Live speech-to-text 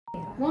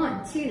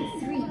1, 2,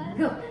 3,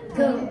 go!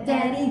 Go,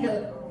 daddy, go!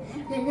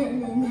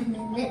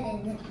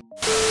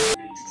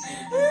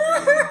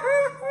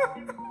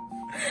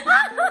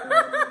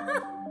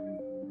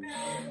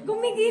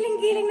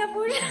 Gumigiling-giling na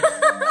po siya.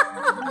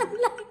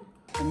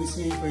 Kami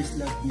si first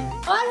love niya.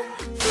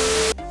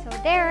 So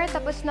there,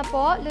 tapos na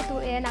po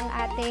lutuin ang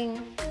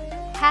ating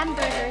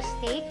hamburger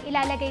steak.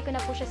 Ilalagay ko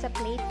na po siya sa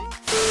plate.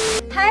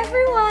 Hi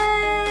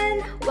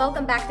everyone!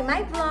 Welcome back to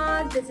my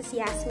vlog. This is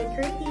Yasmien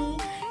Kurdi.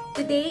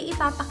 Today,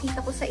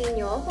 ipapakita ko sa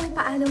inyo kung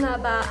paano nga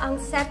ba ang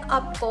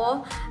setup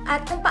ko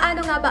at kung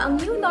paano nga ba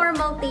ang new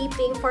normal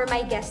taping for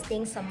my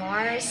guesting sa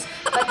Mars.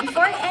 But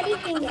before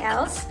anything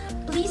else,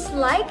 please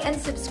like and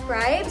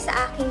subscribe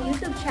sa aking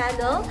YouTube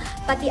channel,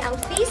 pati ang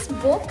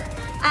Facebook,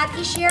 at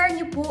i-share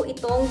niyo po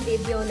itong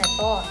video na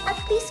to. At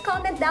please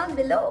comment down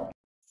below.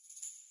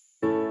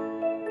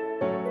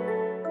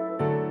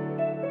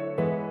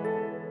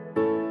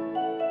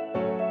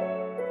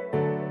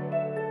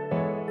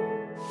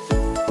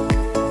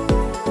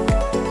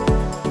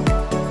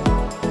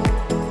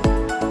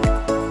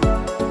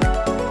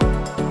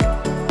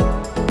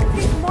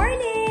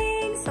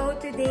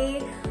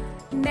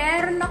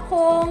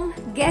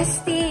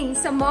 Guesting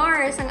sa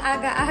Mars ang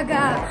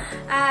aga-aga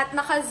at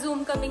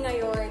naka-zoom kami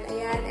ngayon.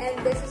 Ayan, and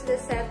this is the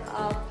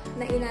setup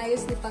na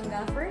inayos ni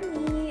Pangga for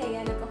me.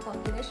 Ayan,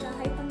 nagpa-coffee na siya.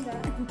 Hi, Pangga.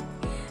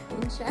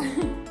 Ayan siya.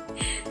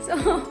 So,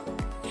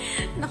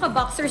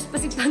 naka-boxers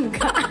pa si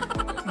Pangga.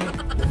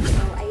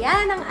 So,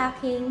 ayan ang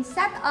aking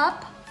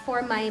setup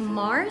for my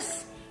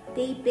Mars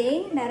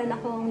taping. Meron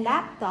akong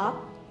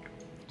laptop.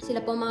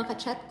 Sila po mga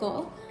ka-chat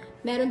ko.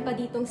 Meron pa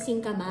ditong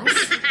singkamas.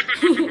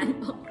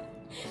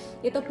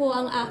 Ito po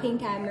ang aking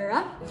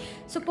camera.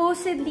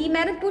 Supposedly,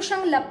 meron po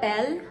siyang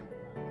lapel.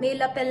 May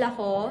lapel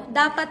ako.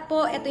 Dapat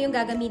po, ito yung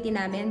gagamitin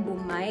namin,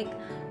 boom mic.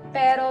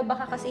 Pero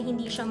baka kasi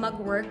hindi siya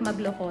mag-work,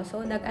 magloko.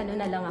 So, nag-ano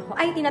na lang ako.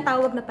 Ay,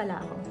 tinatawag na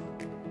pala ako.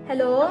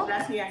 Hello?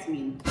 Si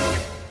Yasmin.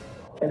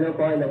 Hello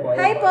po, hello po.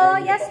 Hi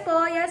po, yes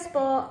po, yes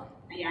po.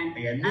 Ayan.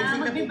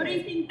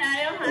 Mag-briefing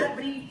tayo ha.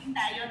 Briefing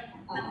tayo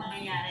ng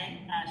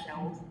mangyayari sa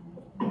show.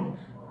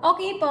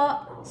 Okay po.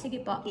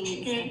 Sige po.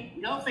 Okay.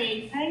 Go,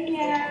 Faith. Hi,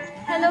 yes.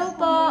 Hello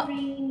po.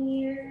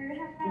 Rainier.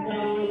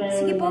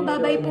 Sige po,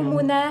 bye-bye po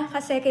muna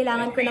kasi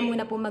kailangan ko na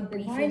muna po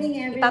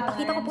mag-briefing.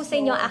 Ipapakita ko po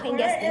sa inyo ang aking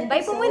guesting.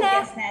 Bye po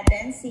muna!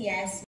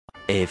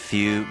 A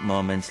few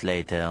moments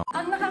later.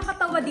 Ang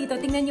nakakatawa dito,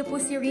 tingnan niyo po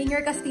si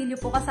Rainier Castillo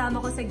po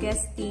kasama ko sa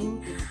guesting.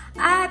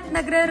 At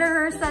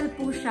nagre-rehearsal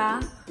po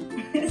siya,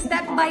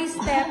 step by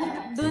step,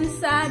 dun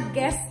sa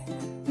guest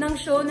ng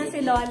show na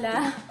si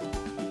Lola.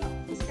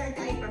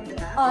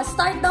 Oh,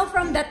 start daw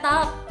from the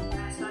top.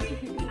 Sorry.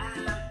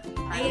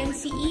 Ayan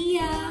si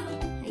Iya.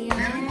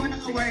 Ayan.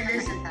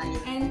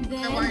 And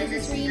then, this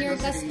is Rainier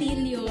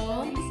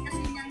Castillo.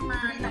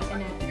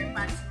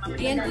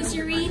 Ayan po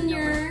si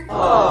Rainier.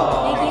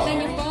 Nakikita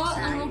niyo po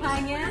ang mukha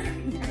niya.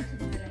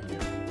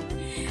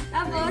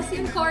 Tapos,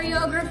 yung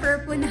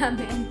choreographer po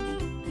namin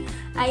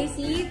ay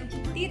si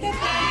Tita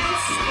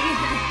Tess.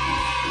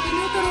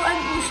 Tinuturuan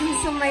po siyang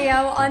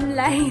sumayaw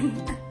online.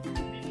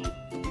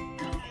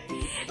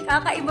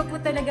 Kakaiba po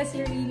talaga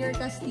si Rainier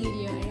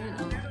Castillo. Ayan,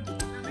 oh.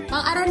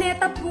 Ang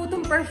Araneta po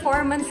itong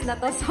performance na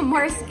to sa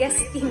Mars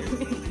guesting.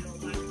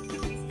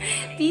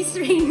 Peace,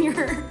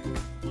 Rainier.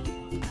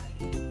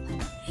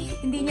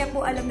 Hindi niya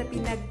po alam na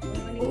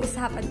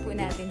pinag-uusapan po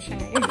natin siya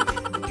ngayon.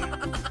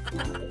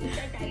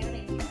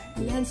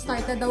 Ayan,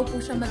 start na daw po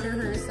siya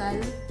mag-rehearsal.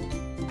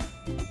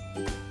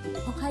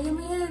 O, kaya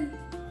mo yan.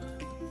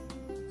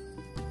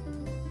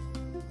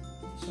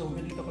 So,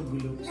 ganito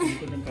kagulo sa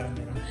likod ng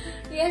camera.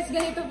 Yes,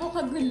 ganito po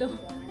kagulo.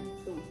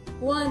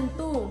 1,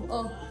 2,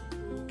 oh.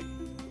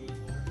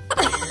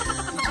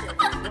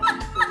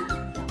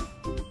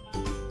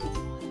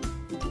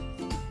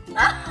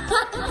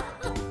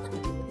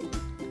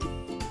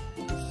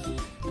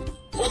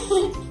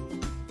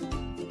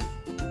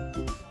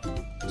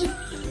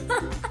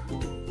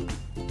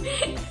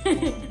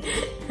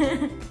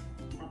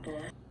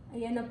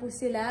 Ayan na po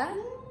sila.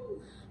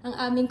 Ang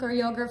aming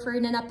choreographer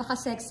na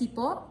napaka-sexy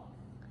po.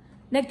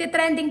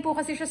 Nagtitrending po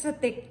kasi siya sa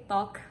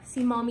TikTok,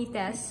 si Mommy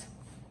Tess.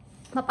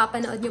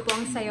 Mapapanood niyo po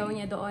ang sayaw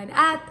niya doon.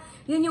 At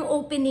yun yung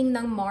opening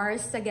ng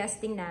Mars sa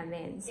guesting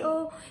namin.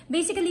 So,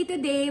 basically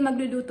today,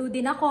 magluluto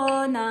din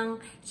ako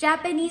ng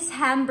Japanese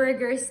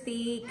hamburger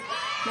steak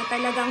na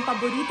talagang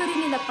paborito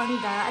rin nila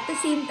Pangga. At the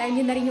same time,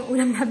 yun na rin yung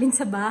ulam namin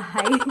sa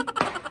bahay.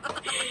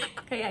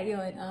 Kaya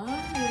yun. Yun na.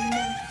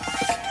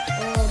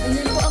 Oh,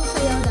 ganyan po ang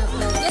sayaw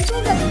dapat. Yan po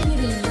ang gagawin ni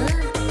Rainier.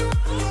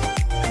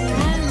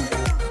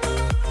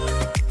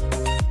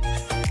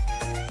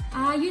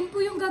 Yun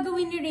po yung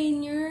gagawin ni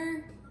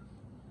Rainier.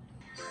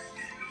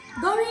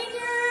 Go,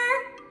 Rainier!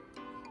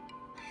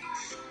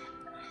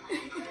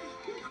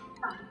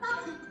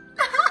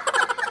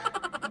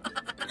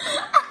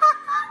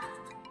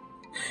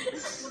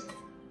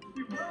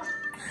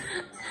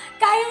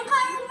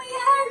 Kayang-kaya mo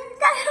yan!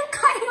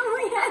 Kayang-kaya mo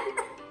yan!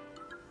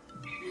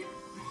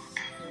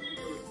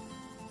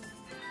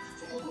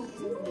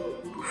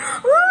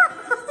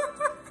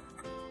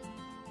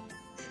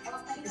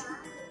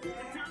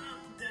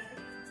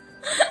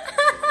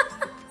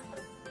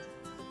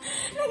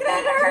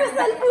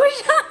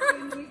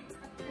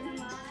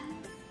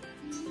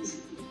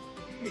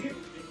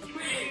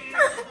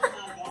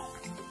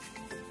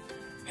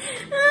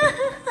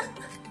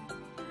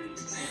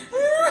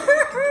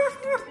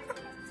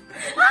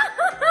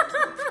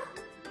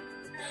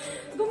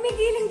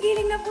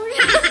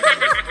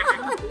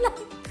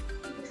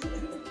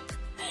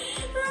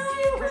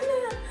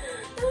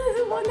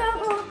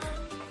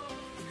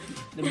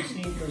 Na-miss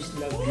niya yung first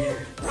love niya.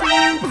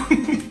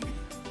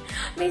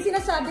 May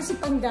sinasabi si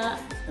Pangga.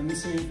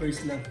 Na-miss niya yung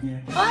first love niya.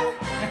 Oh,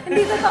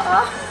 hindi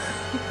totoo.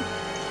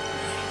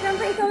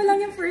 Siyempre, ikaw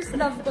lang yung first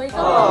love ko.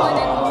 Ikaw ang one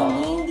and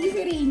only, hindi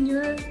si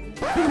Rainier.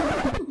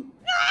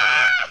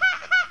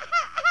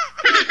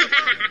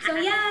 So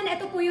yan,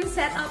 ito po yung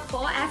setup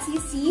ko as you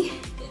see.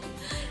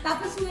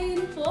 Tapos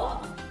ngayon po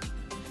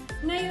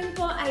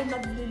ay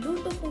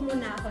magluluto po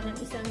muna ako ng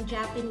isang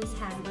Japanese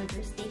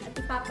hamburger steak at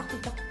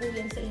ipapakita ko po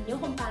yan sa inyo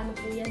kung paano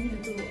po yan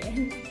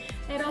lutuin.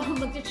 Pero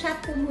mag-chat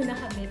po muna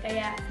kami,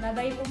 kaya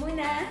bye-bye po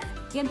muna.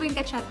 Yan po yung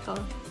ka-chat ko.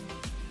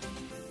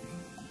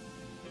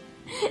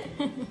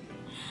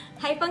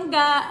 Hi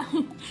Pangga!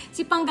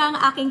 Si Pangga ang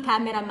aking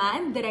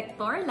cameraman,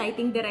 director,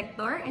 lighting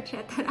director,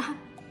 etc.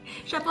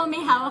 Siya po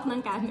may hawak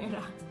ng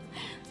camera.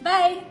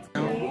 Bye!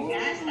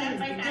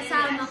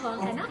 Kasama ko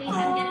ang anak ko,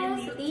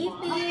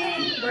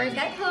 sleeping, work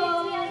at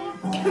home.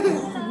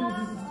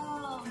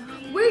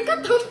 Work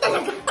at home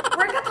talaga!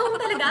 Work at home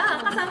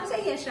talaga! Kasama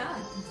si Ayesha.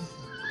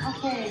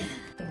 Okay.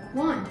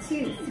 1,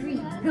 2,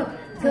 3, go!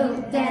 Go,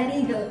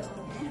 daddy, go!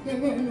 Go,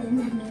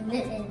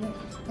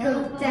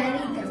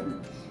 daddy, go!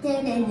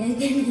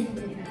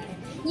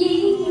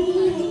 Yay!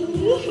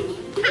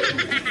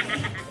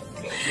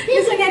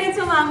 Gusto nga rin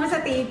sumama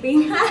sa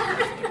taping.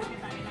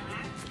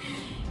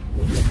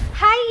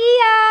 Hi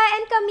Iya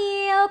and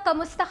Camille!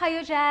 Kamusta kayo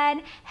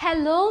dyan?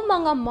 Hello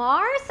mga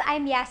Mars!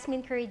 I'm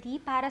Yasmien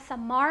Kurdi para sa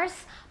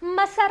Mars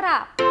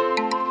Masarap!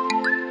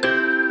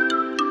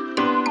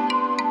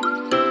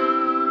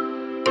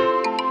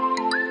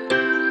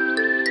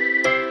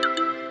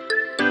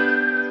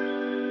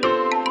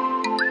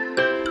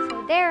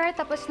 So there,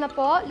 tapos na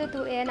po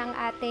lutuin ang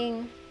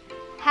ating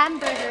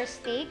hamburger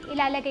steak.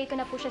 Ilalagay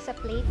ko na po siya sa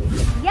plate.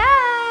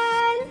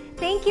 Yan!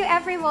 Thank you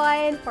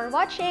everyone for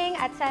watching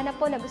at sana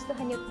po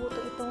nagustuhan niyo po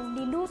itong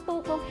niluto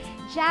kong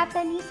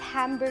Japanese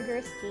hamburger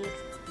steak.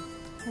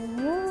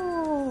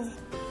 Ooh.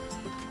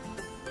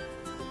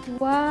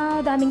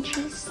 Wow, daming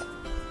cheese.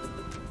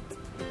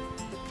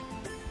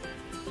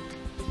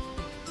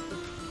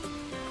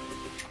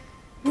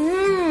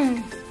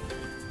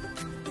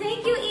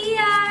 Thank you,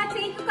 Iya!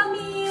 Thank you,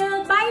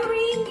 Camille! Bye,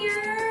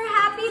 Rainier!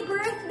 Happy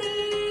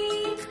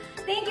birthday!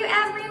 Thank you,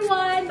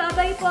 everyone!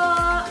 Bye-bye po!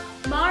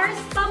 Mars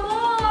pa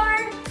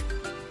more!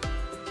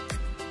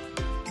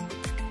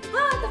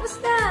 Tapos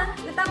na!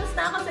 Natapos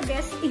na ako sa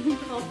guesting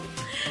ko.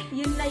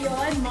 Yun na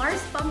yun.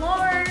 Mars pa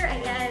more!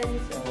 Ayan.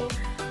 So,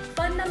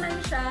 fun naman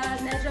siya.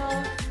 Medyo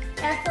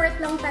effort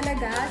lang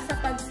talaga sa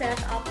pag-set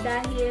up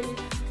dahil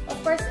of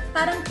course,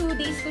 parang 2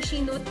 days ko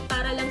shoot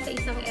para lang sa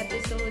isang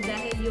episode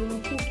dahil yung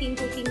cooking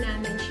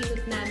namin, shoot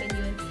namin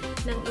yun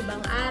ng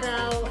ibang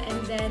araw.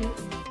 And then,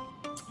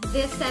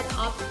 this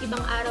setup,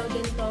 ibang araw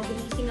din to.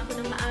 Gumising ako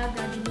ng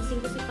maaga,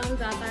 ginising ko si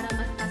Pangga para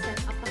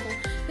mag-set up ako.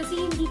 Kasi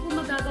hindi ko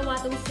magagawa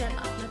tong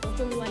setup na to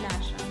kung wala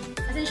siya.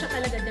 Kasi siya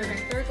talaga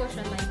director ko,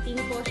 siya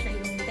lighting ko, siya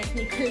yung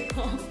technical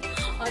ko.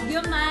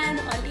 Audio man,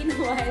 all in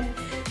one.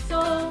 So,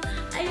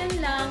 ayun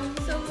lang.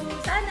 So,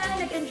 sana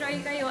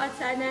nag-enjoy kayo at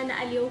sana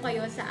naaliw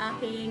kayo sa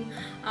aking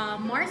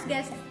Mars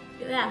guest.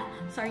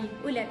 Sa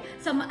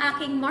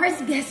aking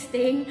Mars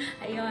guesting.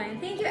 Ayun.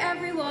 Thank you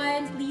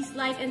everyone. Please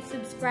like and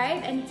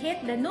subscribe and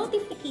hit the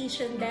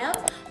notification bell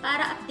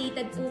para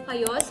updated po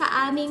kayo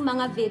sa aming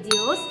mga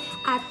videos.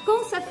 At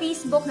kung sa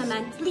Facebook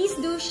naman, please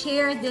do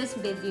share this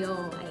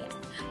video. Ayan.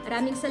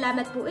 Maraming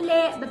salamat po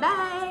uli.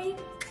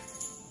 Bye-bye!